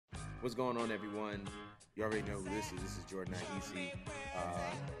What's going on, everyone? You already know who this is. This is Jordan IEC.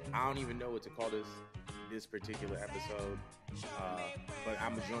 I don't even know what to call this particular episode, uh, but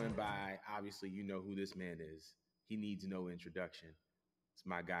I'm joined by, obviously, you know who this man is. He needs no introduction. It's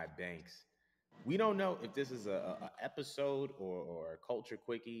my guy Banks. We don't know if this is a episode or a culture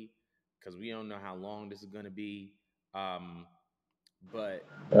quickie because we don't know how long this is going to be. Um, but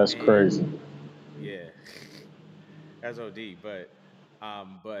That's man, crazy. yeah, that's OD. But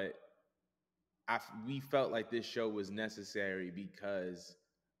we felt like this show was necessary because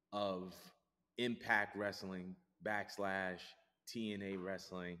of Impact Wrestling backslash TNA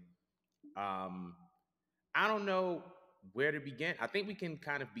Wrestling. Um, I don't know where to begin. I think we can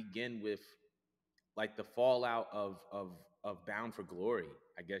kind of begin with like the fallout of Bound for Glory,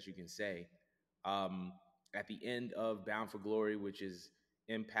 I guess you can say. Um, at the end of Bound for Glory, which is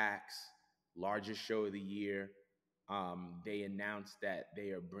Impact's largest show of the year, they announced that they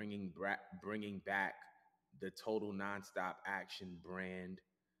are bringing back the Total Nonstop Action brand.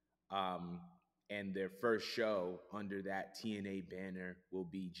 Um, and their first show under that TNA banner will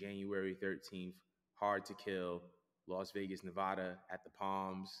be January 13th, Hard to Kill, Las Vegas, Nevada, at the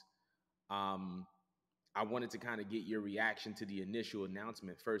Palms. Um, I wanted to kind of get your reaction to the initial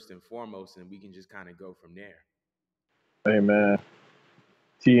announcement first and foremost, and we can just kind of go from there. Hey man,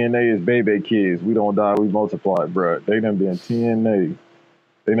 TNA is baby kids. We don't die, we multiply, bro. They done been TNA.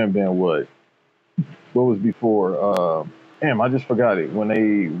 They done been what? What was before? Damn, I just forgot it. When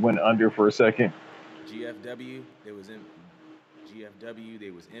they went under for a second. GFW, there was GFW,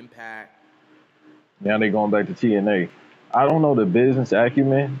 there was Impact. Now they going back to TNA. I don't know the business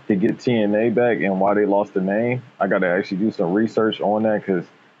acumen to get TNA back and why they lost the name. I got to actually do some research on that because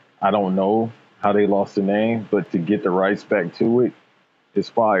I don't know how they lost the name. But to get the rights back to it is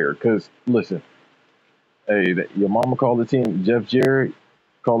fire. Because listen, hey, your mama called it TNA. Jeff Jarrett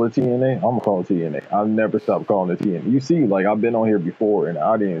called it TNA. I'm gonna call it TNA. I'll never stop calling it TNA. You see, like I've been on here before, and the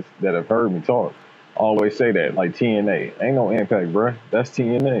audience that have heard me talk always say that, like TNA ain't no Impact, bruh. That's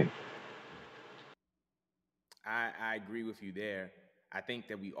TNA. I agree with you there. I think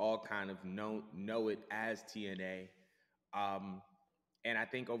that we all kind of know it as TNA. Um, and I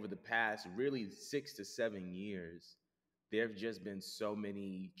think over the past really 6 to 7 years, there have just been so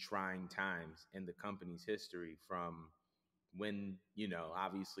many trying times in the company's history from when,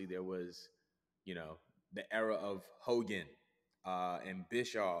 obviously there was, you know, the era of Hogan and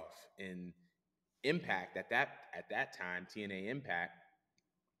Bischoff and Impact at that time, TNA Impact.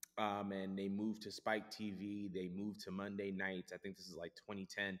 And they moved to Spike TV. They moved to Monday nights. I think this is like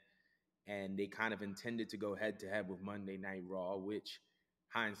 2010, and they kind of intended to go head to head with Monday Night Raw, which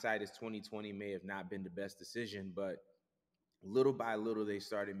hindsight is 2020 may have not been the best decision, but little by little they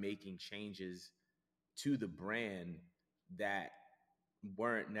started making changes to the brand that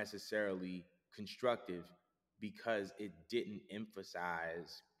weren't necessarily constructive because it didn't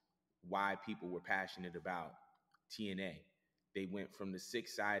emphasize why people were passionate about TNA. They went from the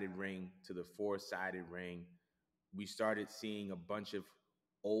six-sided ring to the four-sided ring. We started seeing a bunch of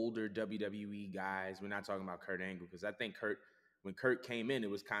older WWE guys. We're not talking about Kurt Angle because I think when Kurt came in, it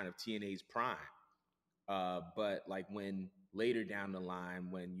was kind of TNA's prime. But like when later down the line,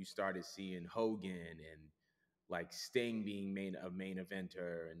 when you started seeing Hogan and like Sting being a main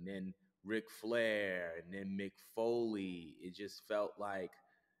eventer, and then Ric Flair, and then Mick Foley, it just felt like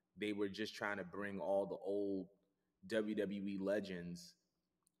they were just trying to bring all the old WWE legends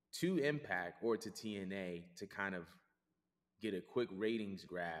to Impact or to TNA to kind of get a quick ratings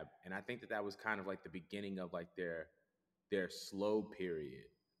grab. And I think that was kind of like the beginning of like their slow period.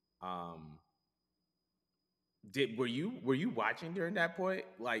 Um, did were you watching during that point?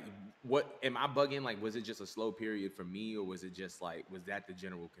 Like, what am I bugging? Like, was it just a slow period for me, or was it just like was that the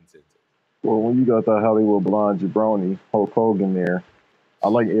general consensus? Well, when you got the Hollywood blonde jabroni Hulk Hogan there, I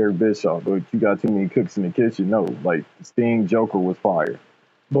like Eric Bischoff, but you got too many cooks in the kitchen. No, like Sting Joker was fire.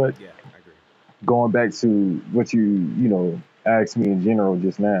 But Yeah, I agree. going back to what you asked me in general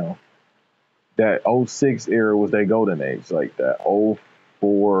just now, that '06 era was their golden age. Like that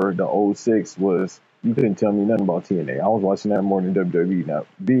 '04, the '06 was, you couldn't tell me nothing about TNA. I was watching that more than WWE. Now,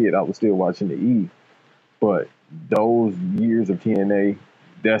 be it, I was still watching the E, but those years of TNA,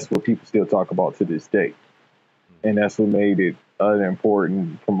 that's what people still talk about to this day. And Hmm. that's what made it an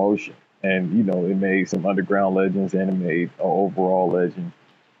important promotion. And, it made some underground legends and it made an overall legend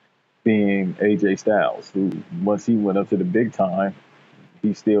being AJ Styles, who once he went up to the big time,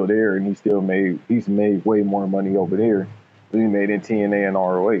 he's still there and he's made way more money over there than he made in TNA and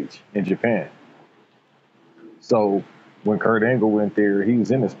ROH in Japan. So when Kurt Angle went there, he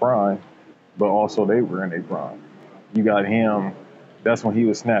was in his prime, but also they were in their prime. You got him That's when he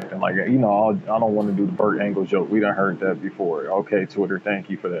was snapping. Like, you know, I don't want to do the Burt Angle joke. We done heard that before. Okay, Twitter, thank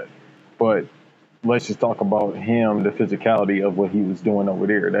you for that. But let's just talk about him, the physicality of what he was doing over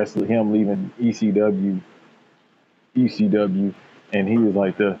there. That's him leaving ECW, and he was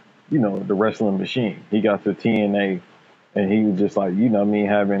like the wrestling machine. He got the TNA, and he was just like, you know what I mean,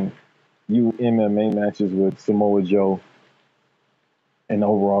 having MMA matches with Samoa Joe and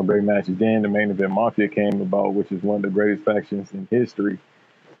overall great matches. Then the main event Mafia came about, which is one of the greatest factions in history,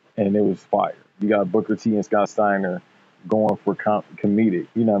 and it was fire. You got Booker T and Scott Steiner going for comedic.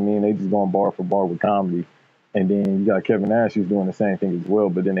 You know what I mean? They just going bar for bar with comedy. And then you got Kevin Nash who's doing the same thing as well,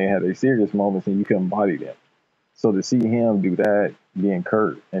 but then they had their serious moments and you couldn't body them. So to see him do that, being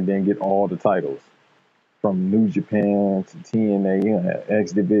Kurt, and then get all the titles from New Japan to TNA, you know,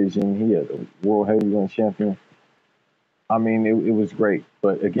 X Division, he had the World Heavyweight Champion. I mean, it was great.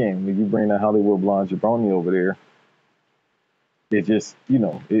 But again, when you bring that Hollywood Blonde Jabroni over there, it just, you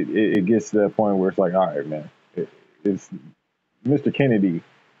know, it gets to that point where it's like, all right, man, it's Mr. Kennedy,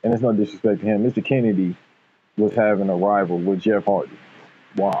 and it's no disrespect to him. Mr. Kennedy was having a rival with Jeff Hardy.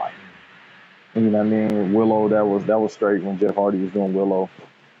 Why? You know what I mean? Willow, that was straight when Jeff Hardy was doing Willow,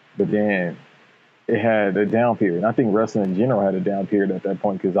 but then it had a down period. And I think wrestling in general had a down period at that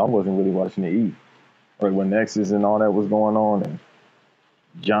point because I wasn't really watching the E. Right when Nexus and all that was going on, and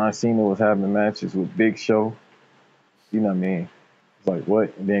John Cena was having matches with Big Show. You know what I mean? It's like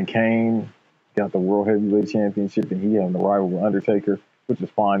what? And then Kane got the World Heavyweight Championship, and he had the rival with Undertaker, which was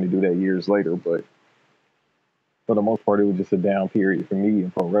fine to do that years later. But for the most part, it was just a down period for me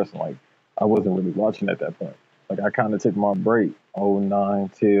in pro wrestling. Like I wasn't really watching at that point. Like I kind of took my break 09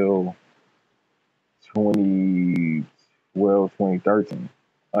 till 2012, 2013.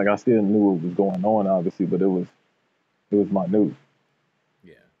 Like I still knew what was going on, obviously, but it was minute.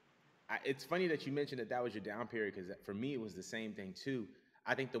 Yeah. It's funny that you mentioned that that was your down period because for me, it was the same thing too.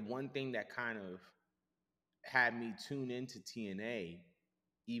 I think the one thing that kind of had me tune into TNA,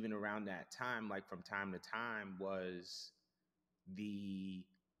 even around that time, like from time to time, was the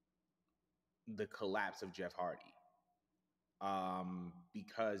the collapse of Jeff Hardy.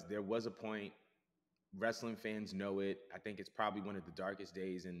 Because there was a point, wrestling fans know it. I think it's probably one of the darkest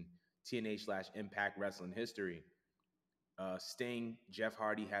days in TNA/Impact wrestling history. Sting, Jeff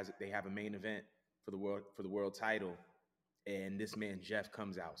Hardy they have a main event for the world title, and this man Jeff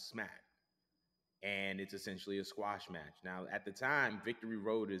comes out smacked, and it's essentially a squash match. Now, at the time, Victory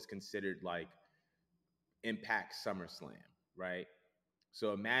Road is considered like Impact SummerSlam, right?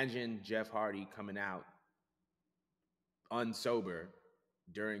 So imagine Jeff Hardy coming out unsober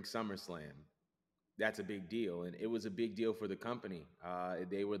during SummerSlam. That's a big deal, and it was a big deal for the company.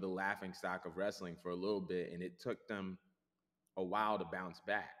 They were the laughing stock of wrestling for a little bit, and it took them a while to bounce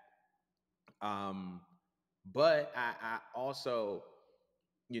back. Um, but I also,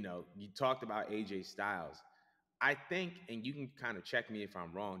 you talked about AJ Styles. I think, and you can kind of check me if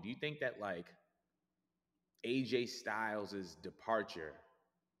I'm wrong. Do you think that like AJ Styles' departure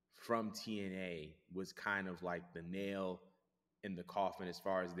from TNA was kind of like the nail in the coffin as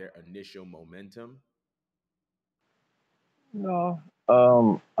far as their initial momentum? No.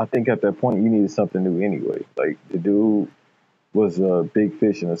 I think at that point you needed something new anyway. Like the dude was a big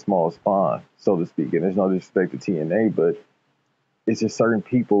fish in a small pond, so to speak. And there's no disrespect to TNA, but it's just certain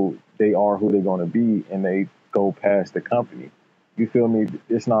people, they are who they're going to be, and they go past the company. You feel me?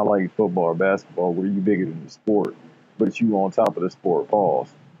 It's not like football or basketball where you bigger than the sport, but you on top of the sport.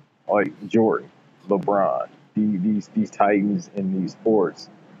 Pause. Like Jordan, LeBron, these titans in these sports.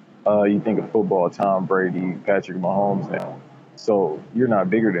 You think of football, Tom Brady, Patrick Mahomes now. So you're not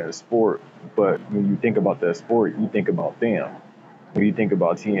bigger than a sport, but when you think about that sport, you think about them. When you think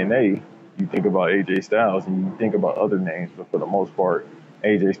about TNA, you think about AJ Styles and you think about other names, but for the most part,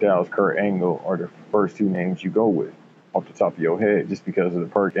 AJ Styles, Kurt Angle are the first two names you go with off the top of your head just because of the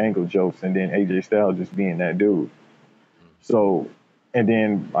Kurt Angle jokes and then AJ Styles just being that dude. Mm. So, and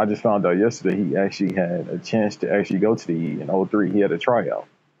then I just found out yesterday he actually had a chance to actually go to the E in '03. He had a tryout,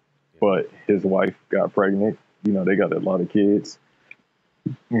 Yeah. but his wife got pregnant. You know, they got a lot of kids.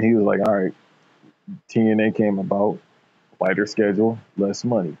 And he was like, all right, TNA came about, lighter schedule, less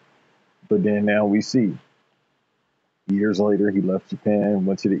money. But then now we see years later he left Japan,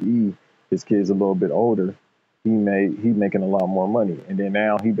 went to the E. His kid's a little bit older. He making a lot more money, and then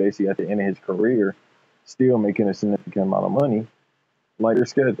now he basically at the end of his career, still making a significant amount of money, lighter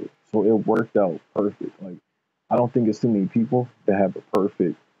schedule. So it worked out perfect. Like I don't think it's too many people that have a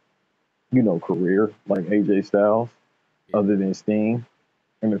perfect, career like AJ Styles, Yeah. other than Sting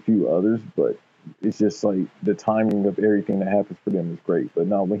and a few others. But it's just like the timing of everything that happens for them is great. But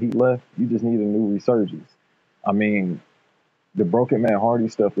now when he left, you just need a new resurgence. I mean, The Broken Man Hardy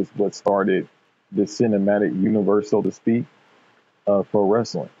stuff is what started the cinematic universe, so to speak, of pro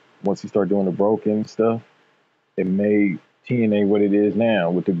wrestling. Once he started doing the broken stuff, it made TNA what it is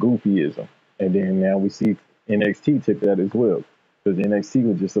now with the goofyism. And then now we see NXT took that as well. Because NXT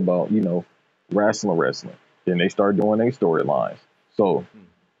was just about, wrestling. Then they started doing their storylines. So, Hmm.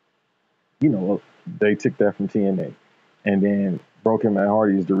 they took that from TNA. And then Broken Man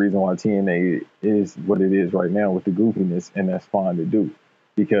Hardy is the reason why TNA is what it is right now with the goofiness, and that's fine to do.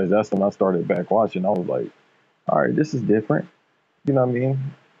 Because that's when I started back watching. I was like, all right, this is different. You know what I mean?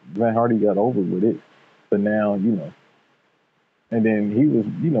 Van Hardy got over with it. But now, and then he was,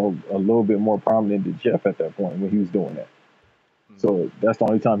 a little bit more prominent than Jeff at that point when he was doing that. Hmm. So that's the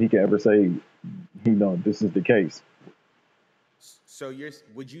only time he could ever say, this is the case. So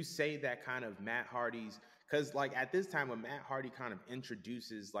would you say that kind of Matt Hardy's, because like at this time when Matt Hardy kind of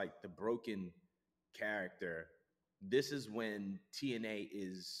introduces like the broken character, this is when TNA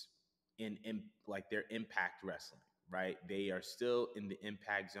is in like their Impact Wrestling, right? They are still in the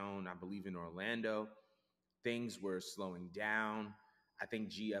Impact Zone, I believe in Orlando. Things were slowing down. I think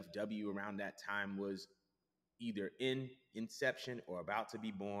GFW around that time was either in inception or about to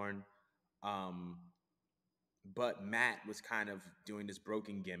be born. Um, but Matt was kind of doing this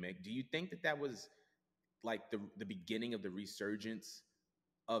broken gimmick. Do you think that that was like the beginning of the resurgence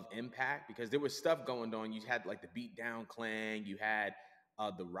of Impact? Because there was stuff going on. You had like the Beatdown Clan, you had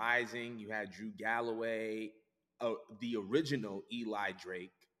the Rising, you had Drew Galloway, the original Eli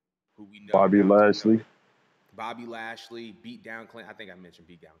Drake, who we know Bobby now to know Lashley, Bobby Lashley, Beatdown Clan. I think I mentioned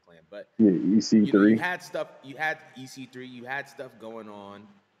Beatdown Clan, but yeah, you EC3. had stuff. You had EC3. You had stuff going on.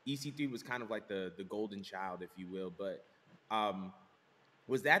 EC3 was kind of like the golden child, if you will. But um,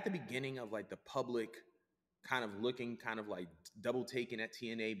 was that the beginning of like the public kind of looking, kind of like double taking at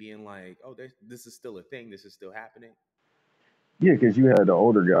TNA, being like, "Oh, this is still a thing. This is still happening." Yeah, because you had the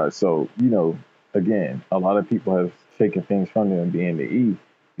older guys. So, again, a lot of people have taken things from them being the E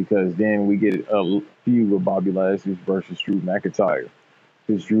because then we get a feud with Bobby Lashley versus Drew McIntyre.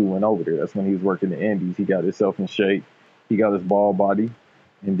 Because Drew went over there. That's when he was working the Indies. He got himself in shape. He got his ball body.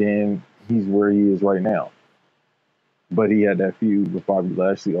 And then he's where he is right now. But he had that feud with Bobby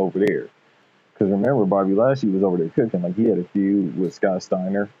Lashley over there. Because remember, Bobby Lashley was over there cooking. Like he had a feud with Scott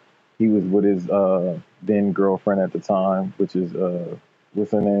Steiner. He was with his then girlfriend at the time, which is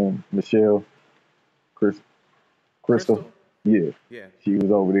what's her name? Michelle, Chris, Crystal. Crystal, Yeah, yeah, she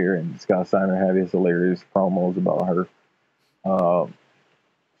was over there, and Scott Steiner had his hilarious promos about her. Um,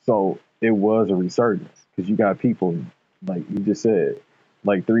 so it was a resurgence because you got people like you just said,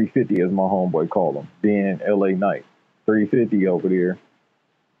 like 350 as my homeboy called him, being LA Knight. 350 over there,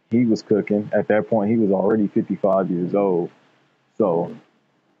 he was cooking. At that point, he was already 55 years old. So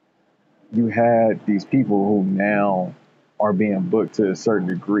you had these people who now are being booked to a certain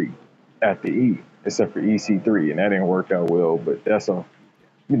degree at the E, except for EC3, and that didn't work out well. But that's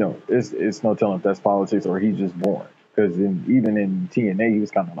yeah, it's no telling if that's politics or he's just born. Because even in TNA, he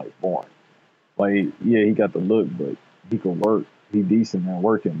was kind of like born. Like, yeah, he got the look, but he can work. He decent at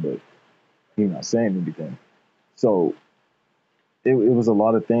working, but he not saying anything. So it was a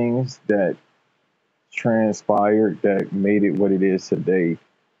lot of things that transpired that made it what it is today,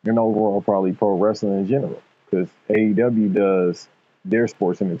 and overall probably pro wrestling in general. Because AEW does their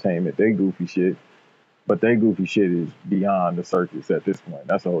sports entertainment, they goofy shit, but they goofy shit is beyond the circus at this point.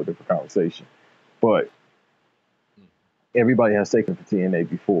 That's a whole different conversation. But mm, everybody has taken for TNA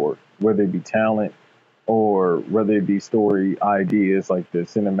before, whether it be talent or whether it be story ideas like the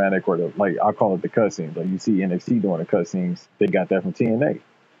cinematic or the like I call it the cutscenes. Like you see NXT doing the cutscenes, they got that from TNA.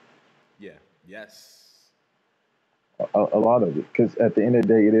 yeah, yes, A lot of it, because at the end of the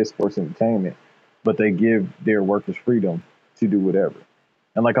day, it is sports entertainment, but they give their workers freedom to do whatever.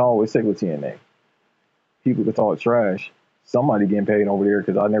 And like I always say with TNA, people can talk trash. Somebody getting paid over there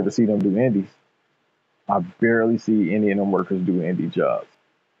because I never see them do indies. I barely see any of them workers do indie jobs.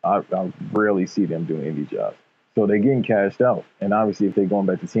 I rarely see them doing indie jobs. So they're getting cashed out. And obviously, if they're going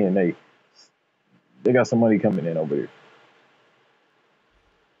back to TNA, they got some money coming in over there.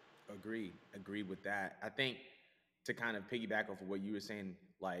 agreed with that. I think to kind of piggyback off of what you were saying,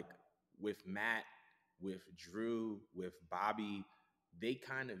 like with Matt, with Drew, with Bobby, they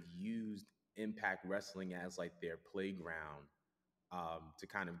kind of used Impact Wrestling as like their playground to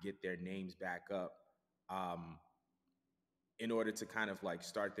kind of get their names back up um, in order to kind of like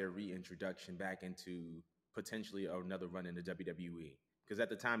start their reintroduction back into potentially another run in the WWE. Because at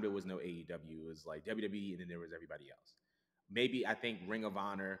the time there was no AEW, it was like WWE, and then there was everybody else. Maybe I think Ring of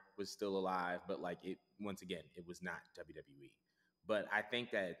Honor was still alive, but like it once again, it was not WWE. But I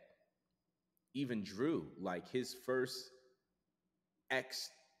think that even Drew, like his first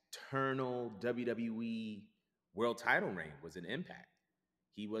external WWE world title reign was an Impact.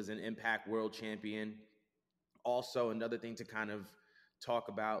 He was an Impact World Champion. Also, another thing to kind of talk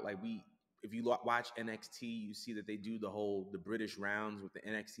about, like if you watch NXT, you see that they do the British rounds with the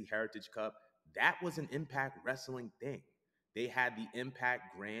NXT Heritage Cup. That was an Impact Wrestling thing. They had the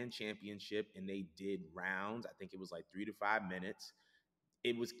Impact Grand Championship and they did rounds. I think it was like 3 to 5 minutes.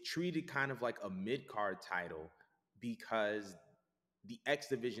 It was treated kind of like a mid card title because the X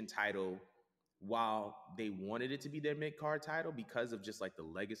Division title, while they wanted it to be their mid card title because of just like the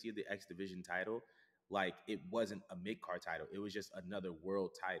legacy of the X Division title, like it wasn't a mid card title. It was just another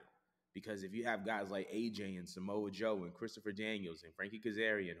world title. Because if you have guys like AJ and Samoa Joe and Christopher Daniels and Frankie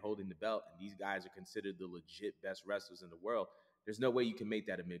Kazarian holding the belt, and these guys are considered the legit best wrestlers in the world, there's no way you can make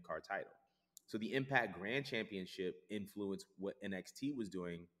that a mid card title. So the Impact Grand Championship influenced what NXT was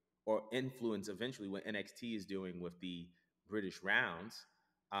doing, or influence eventually what NXT is doing with the British rounds,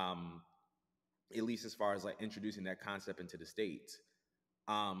 um, at least as far as like introducing that concept into the States.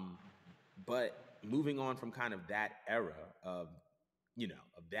 Um, but moving on from kind of that era of,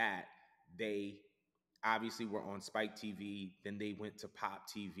 of that, they obviously were on Spike TV. Then they went to Pop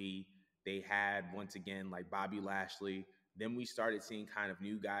TV. They had, once again, like Bobby Lashley. Then we started seeing kind of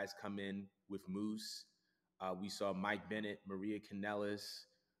new guys come in with Moose. We saw Mike Bennett, Maria Kanellis.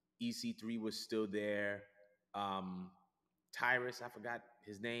 EC3 was still there. Um, Tyrus, I forgot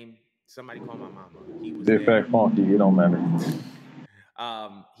his name. Somebody call my mama. He was Big Fat there. Funky, it don't matter.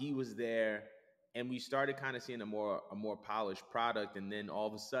 He was there, and we started kind of seeing a more polished product. And then all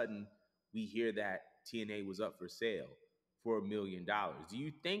of a sudden, we hear that TNA was up for sale for $1 million. Do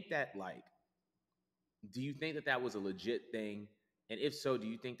you think that that was a legit thing? And if so, do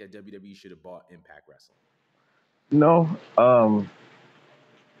you think that WWE should have bought Impact Wrestling? No,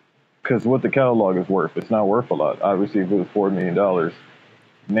 because what the catalog is worth, it's not worth a lot. Obviously, if it was $4 million,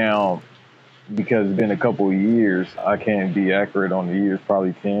 now because it's been a couple of years, I can't be accurate on the years,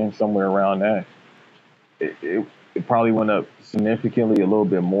 probably 10, somewhere around that. It probably went up significantly a little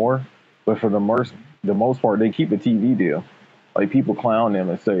bit more, but for the most part, they keep a TV deal. Like people clown them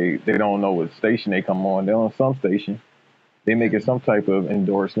and say they don't know what station they come on. They're on some station. They Yeah. making some type of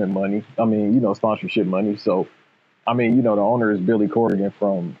endorsement money. I mean, sponsorship money. So, I mean, the owner is Billy Corrigan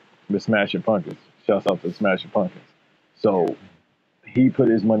from the Smashing Pumpkins. Shouts out to the Smashing Pumpkins. Yeah. So he put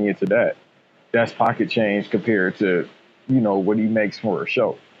his money into that. That's pocket change compared to, what he makes for a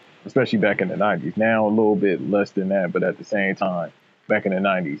show, especially back in the 90s. Now a little bit less than that, but at the same time, back in the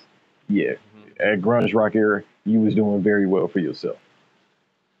 90s, yeah, Hmm. at grunge rock era, you was doing very well for yourself.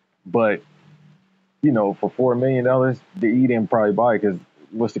 But for $4 million, the E didn't probably buy it because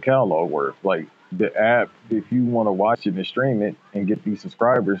what's the catalog worth? Like the app, if you want to watch it and stream it and get these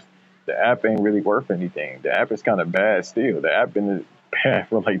subscribers, the app ain't really worth anything. The app is kind of bad still. The app been bad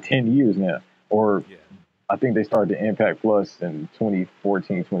for like 10 years now. Or Yeah. I think they started the Impact Plus in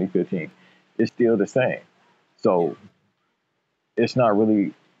 2014, 2015. It's still the same. Yeah. So it's not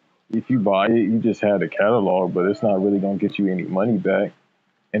really, if you buy it, you just had a catalog, but it's not really going to get you any money back.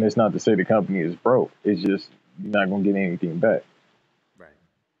 And it's not to say the company is broke. It's just you're not going to get anything back. Right.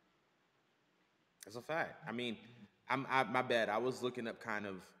 That's a fact. I mean, my bad. I was looking up kind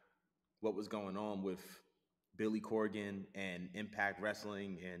of what was going on with Billy Corgan and Impact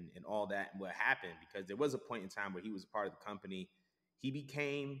Wrestling and all that and what happened, because there was a point in time where he was a part of the company. He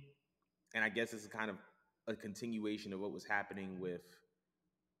became, and I guess this is kind of a continuation of what was happening with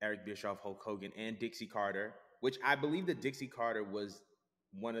Eric Bischoff, Hulk Hogan, and Dixie Carter, which I believe that Dixie Carter was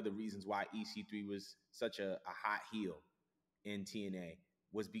one of the reasons why EC3 was such a hot heel in TNA,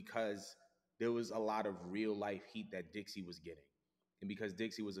 was because there was a lot of real life heat that Dixie was getting. And because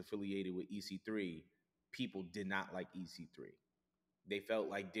Dixie was affiliated with EC3, people did not like EC3. They felt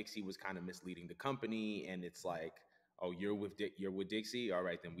like Dixie was kind of misleading the company, and it's like, oh, you're with Dixie, all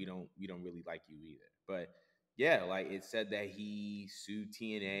right, then we don't really like you either. But yeah, like it said that he sued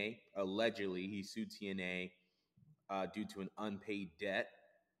TNA. Allegedly, he sued TNA due to an unpaid debt.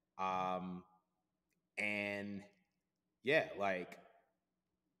 Um, and yeah, like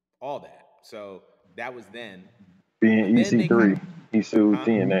all that. So that was then. But Being then they kind EC3, of, he sued huh?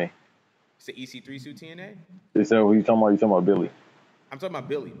 TNA. Say EC3 sued TNA? Is that what you talking about? You talking about Billy? I'm talking about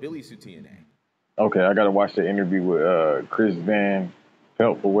Billy. Billy sued TNA. Okay, I got to watch the interview with Chris Van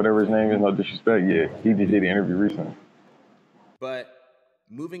Pelt or whatever his Felt. name is. No disrespect. Yeah, he just Yeah. did an interview recently. But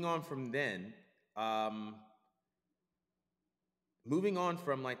moving on from then, um, moving on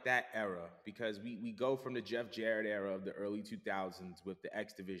from like that era, because we go from the Jeff Jarrett era of the early 2000s with the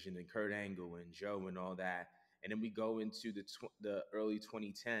X Division and Kurt Angle and Joe and all that, and then we go into the early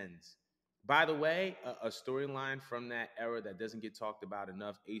 2010s. By the way, a storyline from that era that doesn't get talked about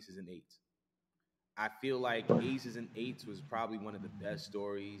enough: Aces and Eights. I feel like Aces and Eights was probably one of the best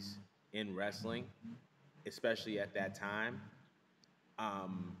stories in wrestling, especially at that time.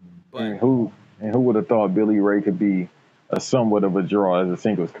 Um, but And who would have thought Billy Ray could be a somewhat of a draw as a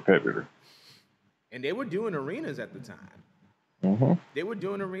singles competitor? and they were doing arenas at the time. Hmm. They were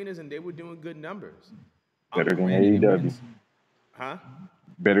doing arenas and they were doing good numbers. Better than Granted, it AEW. wouldn't, huh?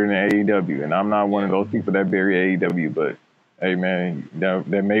 Better than AEW. And I'm not one of Yeah, those people that bury AEW, but hey man, that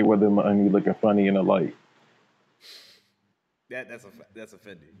Mayweather money looking funny in the light. that's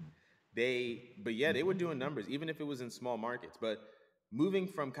offending. But yeah, they were doing numbers, even if it was in small markets. But moving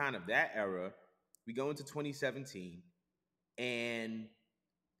from kind of that era, we go into 2017, and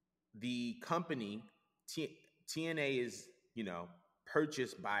the company TNA is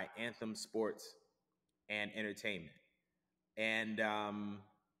purchased by Anthem Sports and Entertainment, and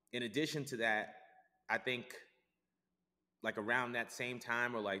in addition to that, I think like around that same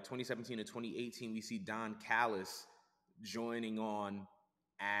time, or like 2017 to 2018, we see Don Callis joining on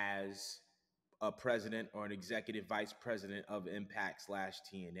as a president or an executive vice president of Impact slash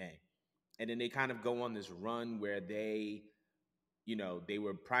TNA. And then they kind of go on this run where they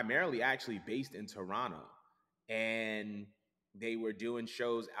were primarily actually based in Toronto, and they were doing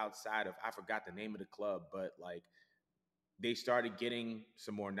shows outside of, I forgot the name of the club, but like they started getting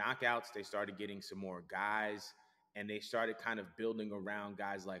some more knockouts, they started getting some more guys, and they started kind of building around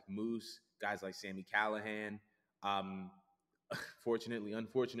guys like Moose, guys like Sammy Callahan. Um,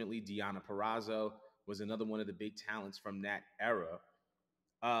 unfortunately, Deonna Purrazzo was another one of the big talents from that era.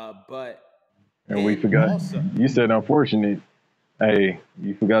 But And we then forgot, also, you said unfortunate. Hey,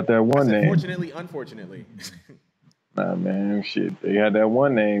 you forgot that I one said, name. fortunately, unfortunately. Nah, man, shit. They had that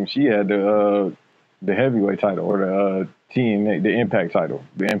one name. She had the heavyweight title or the TNA, the Impact title,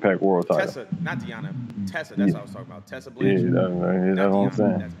 the Impact World title. Tessa, not Deanna. Tessa, that's Yeah, what I was talking about. Tessa yeah, Blanchard, that's not what I'm Deanna.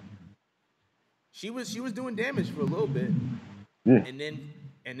 saying. That's she was doing damage for a little bit, Yeah. and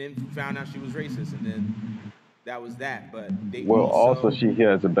then found out she was racist, and then that was that. But they Well, also also, she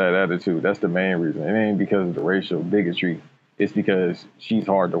has a bad attitude. That's the main reason. It ain't because of the racial bigotry. It's because she's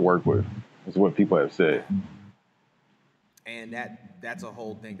hard to work with. Is what people have said. and that's a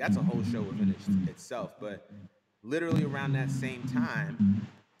whole thing. That's a whole show within itself. But literally around that same time,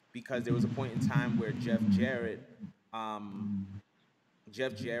 because there was a point in time where um,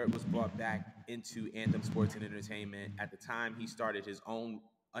 Jeff Jarrett was brought back into Anthem Sports and Entertainment. At the time, he started his own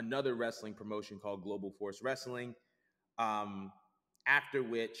another wrestling promotion called Global Force Wrestling. Um, After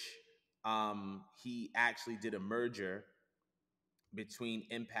which, he actually did a merger between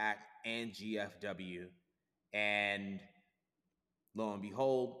Impact and GFW, and lo and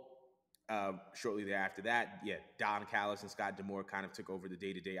behold, shortly thereafter that, yeah, Don Callis and Scott Demore kind of took over the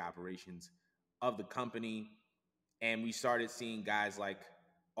day-to-day operations of the company, and we started seeing guys like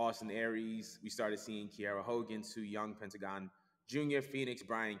Austin Aries. We started seeing Kiera Hogan, Sue Young, Pentagon Jr., Phoenix,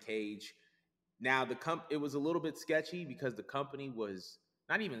 Brian Cage. Now it was a little bit sketchy because the company was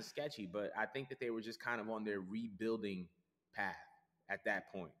not even sketchy, but I think that they were just kind of on their rebuilding path at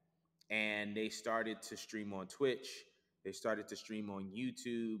that point. And they started to stream on Twitch. They started to stream on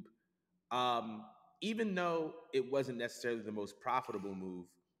YouTube. Um, Even though it wasn't necessarily the most profitable move,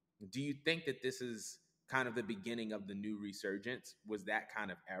 do you think that this is kind of the beginning of the new resurgence? Was that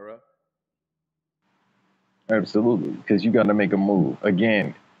kind of era? Absolutely, because you got to make a move.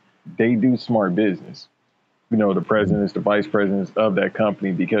 Again, they do smart business. The presidents, the vice presidents of that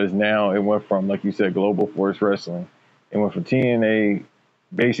company, because now it went from, like you said, Global Force Wrestling. It went from TNA,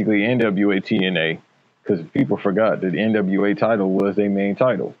 basically NWA TNA, because people forgot that the NWA title was their main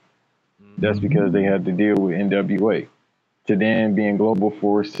title. That's Mm-hmm. because they had to deal with NWA. To then being Global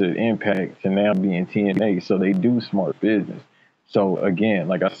Force to Impact to now being TNA. So they do smart business. So again,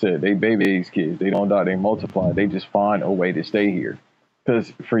 like I said, they baby these kids. They don't die, they multiply. They just find a way to stay here.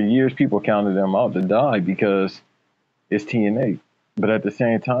 Because for years, people counted them out to die because it's TNA. But at the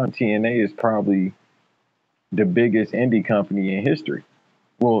same time, TNA is probably the biggest indie company in history.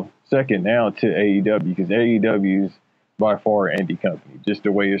 Well, second now to AEW because AEW is by far an indie company, just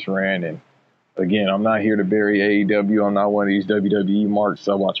the way it's ran. And again, I'm not here to bury AEW. I'm not one of these WWE marks.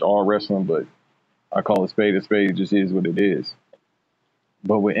 I watch all wrestling, but I call a spade a spade. It just is what it is.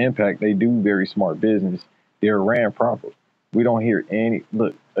 But with Impact, they do very smart business. They're ran proper. We don't hear any.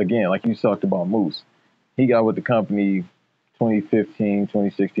 Look, again, like you talked about Moose. He got with the company 2015,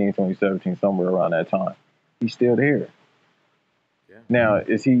 2016, 2017, somewhere around that time. He's still there. Yeah. Now,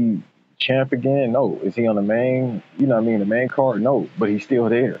 is he champ again? No. Is he on the main, the main card? No. But he's still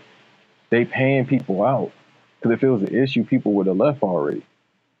there. They paying people out. Because if it was an issue, people would have left already.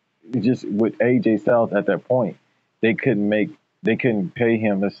 just with AJ Styles at that point, they couldn't make they couldn't pay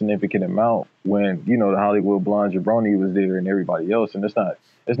him a significant amount when the Hollywood Blonde Jabroni was there and everybody else, and it's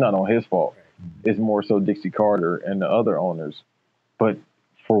not on his fault. Right. It's more so Dixie Carter and the other owners. But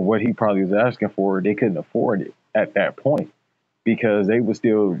for what he probably was asking for, they couldn't afford it at that point because Right.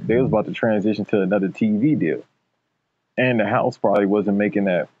 they was about to transition to another TV deal, and the house probably wasn't making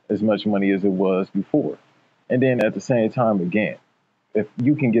that as much money as it was before. And then at the same time, again, if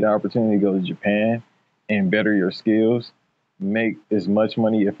you can get an opportunity to go to Japan and better your skills, make as much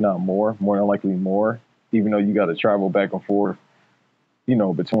money, if not more than likely more, even though you got to travel back and forth,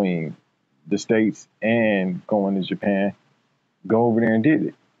 between the states and going to Japan, go over there and did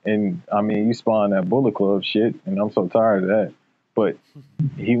it. And I mean, you spawned that Bullet Club shit, and I'm so tired of that. But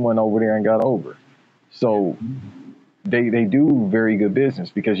he went over there and got over. Yeah. So they do very good business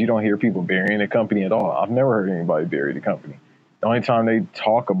because you don't hear people burying the company at all. I've never heard anybody bury the company. The only time they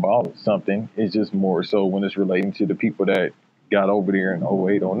talk about something is just more so when it's relating to the people that got over there in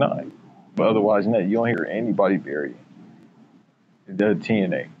 08, 09. But otherwise, no, you don't hear anybody bury the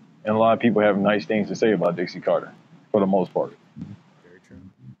TNA. And a lot of people have nice things to say about Dixie Carter for the most part. Very true.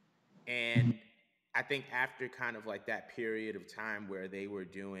 And I think after kind of like that period of time where they were,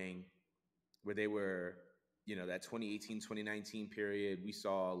 that 2018, 2019 period, we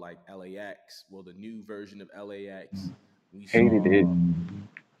saw like LAX, well, the new version of LAX. We Hated it. saw,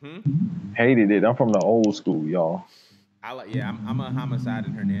 hmm? Hated it. I'm from the old school, y'all. Yeah, I'm a Homicide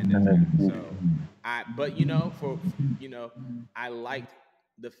and Hernandez And guy. then, So but you know, I liked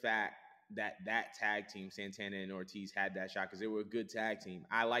the fact that tag team, Santana and Ortiz, had that shot because they were a good tag team.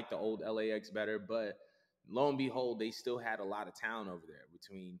 I like the old LAX better, but lo and behold, they still had a lot of talent over there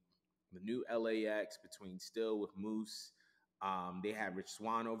between the new LAX, between still with Moose. They had Rich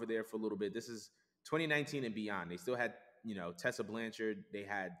Swann over there for a little bit. This is 2019 and beyond. They still had, Tessa Blanchard. They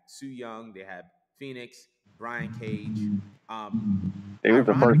had Sue Young. They had Phoenix, Brian Cage. Um, they was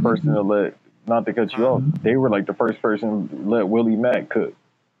the first Ironically, person to let, not to cut you huh? off, they were like the first person to let Willie Mack cook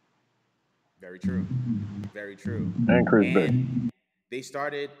Very true. Very true. and Chris Bay. And they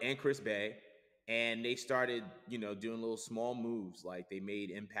started, and Chris Bay, and they started, doing little small moves. Like they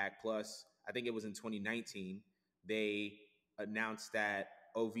made Impact Plus. I think it was in 2019. They announced that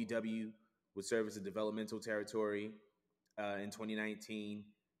OVW would serve as a developmental territory in 2019,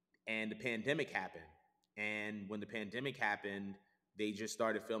 and the pandemic happened. And when the pandemic happened, they just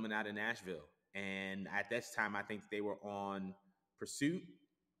started filming out in Nashville. And at this time, I think they were on Pursuit,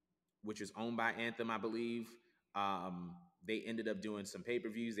 which was owned by Anthem, I believe. They ended up doing some pay per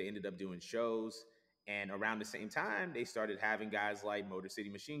views. They ended up doing shows, and around the same time, they started having guys like Motor City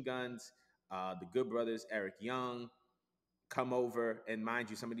Machine Guns, the Good Brothers, Eric Young, come over. And mind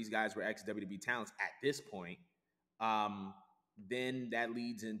you, some of these guys were ex WWE talents at this point. Um, then that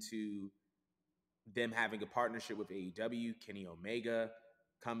leads into them having a partnership with AEW. Kenny Omega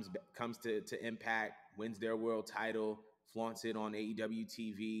comes to Impact, wins their world title, flaunts it on AEW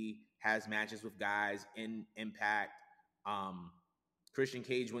TV, has matches with guys in Impact. Um, Christian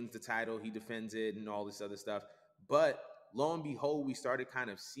Cage wins the title, he defends it, and all this other stuff. But lo and behold, we started kind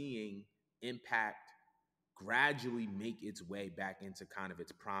of seeing Impact gradually make its way back into kind of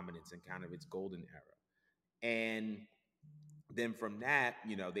its prominence and kind of its golden era. And then from that,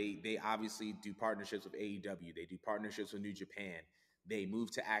 they obviously do partnerships with AEW. They do partnerships with New Japan. They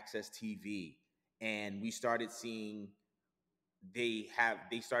move to Access TV, and we started seeing they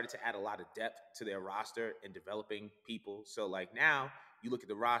started to add a lot of depth to their roster and developing people. So like now, you look at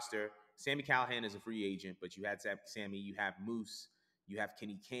the roster. Sammy Callahan is a free agent, but you had Sammy, you have Moose, you have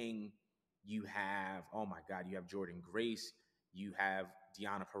Kenny King, you have, oh my God, you have Jordan Grace, you have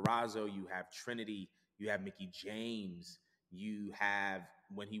Deanna Perrazzo, you have Trinity, you have Mickey James, you have,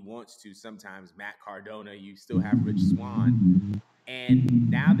 when he wants to, sometimes Matt Cardona, you still have Rich Swann.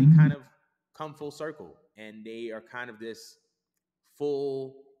 And now they kind of come full circle, and they are kind of this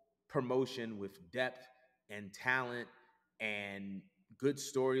full promotion with depth and talent and good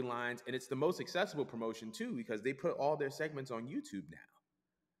storylines. And it's the most accessible promotion too, because they put all their segments on YouTube now.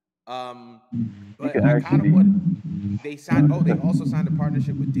 You But can I kind of actually, want they signed. Oh, they also signed a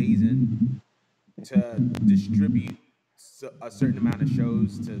partnership with Dazen to distribute a certain amount of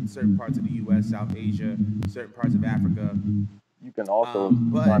shows to certain parts of the U.S., South Asia, certain parts of Africa. you can also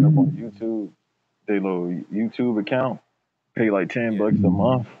But sign up on YouTube, their little YouTube account, pay like ten yeah, bucks a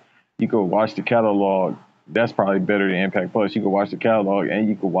month. You could watch the catalog. That's probably better than Impact Plus. You could watch the catalog and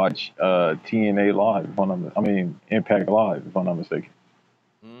you could watch TNA Live. I mean Impact Live, if I'm not mistaken.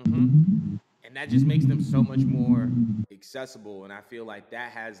 mm-hmm. And that just makes them so much more accessible. And I feel like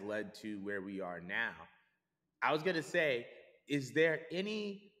that has led to where we are now. I was gonna say, is there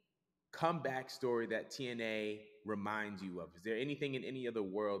any? comeback story that TNA reminds you of? Is there anything in any other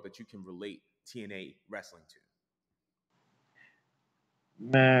world that you can relate TNA wrestling to?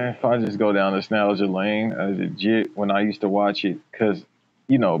 Man, if I just go down nostalgia lane, legit, when I used to watch it, because,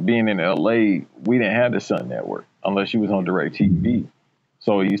 being in LA, we didn't have the Sun Network unless you was on Yeah. DirecTV.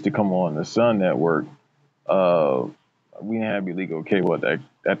 So it used to come on the Sun Network. Uh, we didn't have illegal cable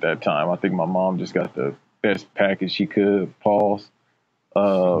at that time. I think my mom just got the best package she could, pause,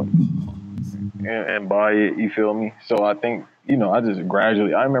 uh, and buy it. You feel me? So I think,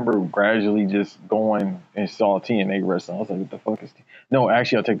 I remember gradually just going and saw TNA wrestling. I was like, what the fuck is No,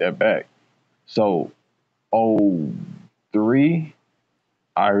 actually, I'll take that back. So, oh three,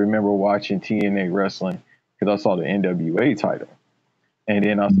 I remember watching TNA wrestling because I saw the NWA title. And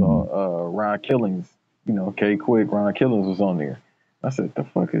then I saw Ron Killings, K Quick, Ron Killings was on there. I said, the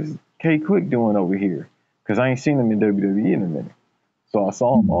fuck is K Quick doing over here? Because I ain't seen him in WWE in a minute. So I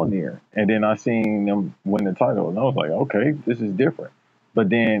saw him on there. And then I seen them win the title. And I was like, okay, this is different. But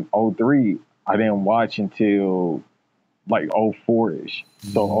then '03, I didn't watch until like '04 ish.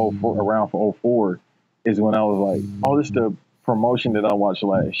 So '04, around for '04 is when I was like, oh, this is the promotion that I watched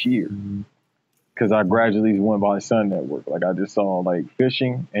last year. Because I gradually went by Sun Network. Like I just saw like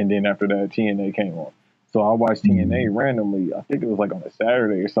fishing, and then after that TNA came on. So I watched TNA randomly. I think it was like on a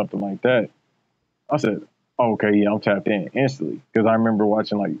Saturday or something like that. I said, oh, okay, yeah, I'm tapped in instantly because I remember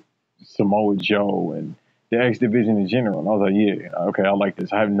watching like Samoa Joe and the X Division in general. And I was like, yeah, okay, I like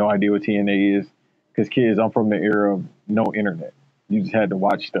this. I have no idea what TNA is because kids, I'm from the era of no internet. You just had to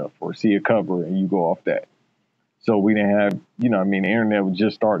watch stuff or see a cover and you go off that. So we didn't have, the internet was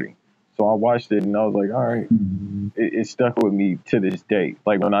just starting. So I watched it and I was like, all right, Right. it stuck with me to this day.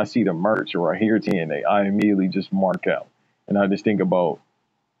 Like when I see the merch or I hear TNA, I immediately just mark out. And I just think about,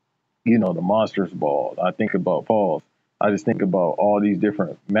 the Monsters Ball. I think about Paul's. I just think about all these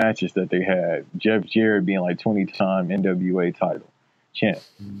different matches that they had. Jeff Jarrett being like 20-time NWA title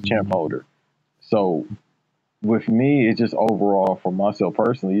champ holder. So with me, it's just overall for myself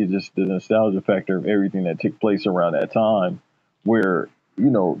personally, it's just the nostalgia factor of everything that took place around that time where,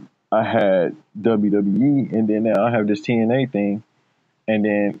 I had WWE and then now I have this TNA thing. And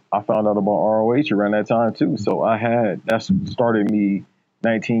then I found out about ROH around that time too. So that's started me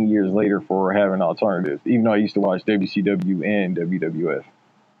 19 years later for having alternatives, even though I used to watch WCW and WWF.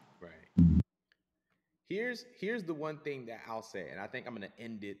 Right. Here's the one thing that I'll say, and I think I'm gonna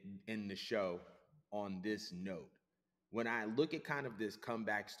in the show on this note. When I look at kind of this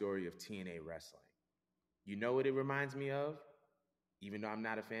comeback story of TNA wrestling, you know what it reminds me of? Even though I'm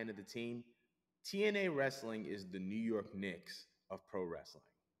not a fan of the team, TNA wrestling is the New York Knicks of pro wrestling.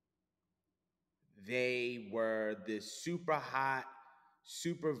 They were this super hot,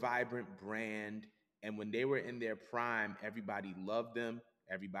 super vibrant brand. And when they were in their prime, everybody loved them.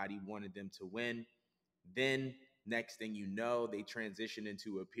 Everybody wanted them to win. Then, next thing you know, they transitioned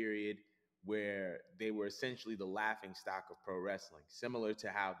into a period where they were essentially the laughing stock of pro wrestling, similar to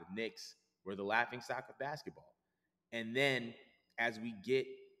how the Knicks were the laughing stock of basketball. And then, as we get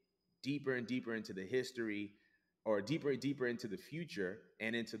deeper and deeper into the history, or deeper and deeper into the future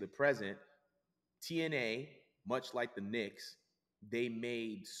and into the present, TNA, much like the Knicks, they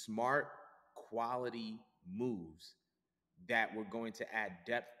made smart, quality moves that were going to add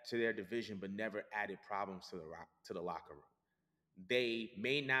depth to their division, but never added problems to the locker room. They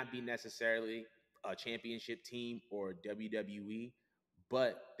may not be necessarily a championship team or WWE,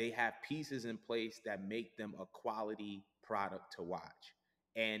 but they have pieces in place that make them a quality product to watch.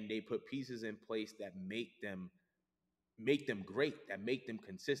 And they put pieces in place that make them great, that make them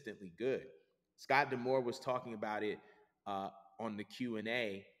consistently good. Scott Demore was talking about it uh, on the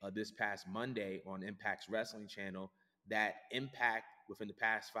Q&A this past Monday on Impact's Wrestling Channel, that Impact within the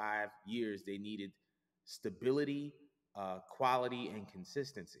past 5 years, they needed stability, quality, and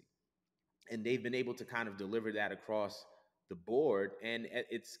consistency. And they've been able to kind of deliver that across the board. And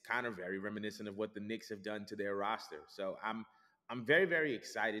it's kind of very reminiscent of what the Knicks have done to their roster. So I'm very, very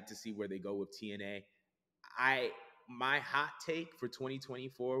excited to see where they go with TNA. I My hot take for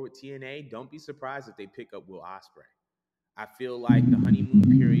 2024 with TNA, don't be surprised if they pick up Will Ospreay. I feel like the honeymoon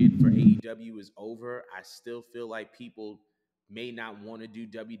period for AEW is over. I still feel like people may not want to do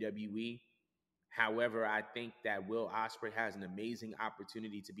WWE. However, I think that Will Ospreay has an amazing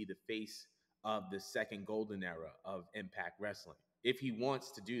opportunity to be the face of the second golden era of Impact Wrestling. If he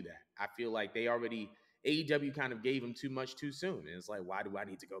wants to do that, I feel like they already AEW kind of gave him too much too soon, and it's like, why do I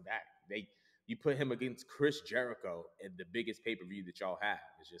need to go back? You put him against Chris Jericho at the biggest pay per view that y'all have.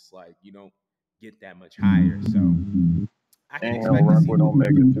 It's just like you don't get that much higher. So I can And he don't expect to rock see with what,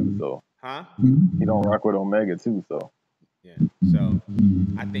 Omega too, so huh? he don't rock with Omega too, so Yeah. So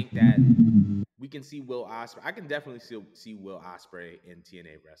I think that we can see Will Ospreay. I can definitely see Will Ospreay in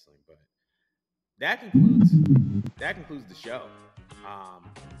TNA wrestling, but that concludes the show.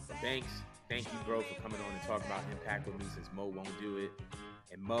 Thanks, thank you, bro, for coming on and talking about Impact with me since Mo won't do it.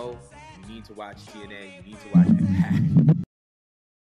 And Mo, you need to watch TNA. You need to watch Impact.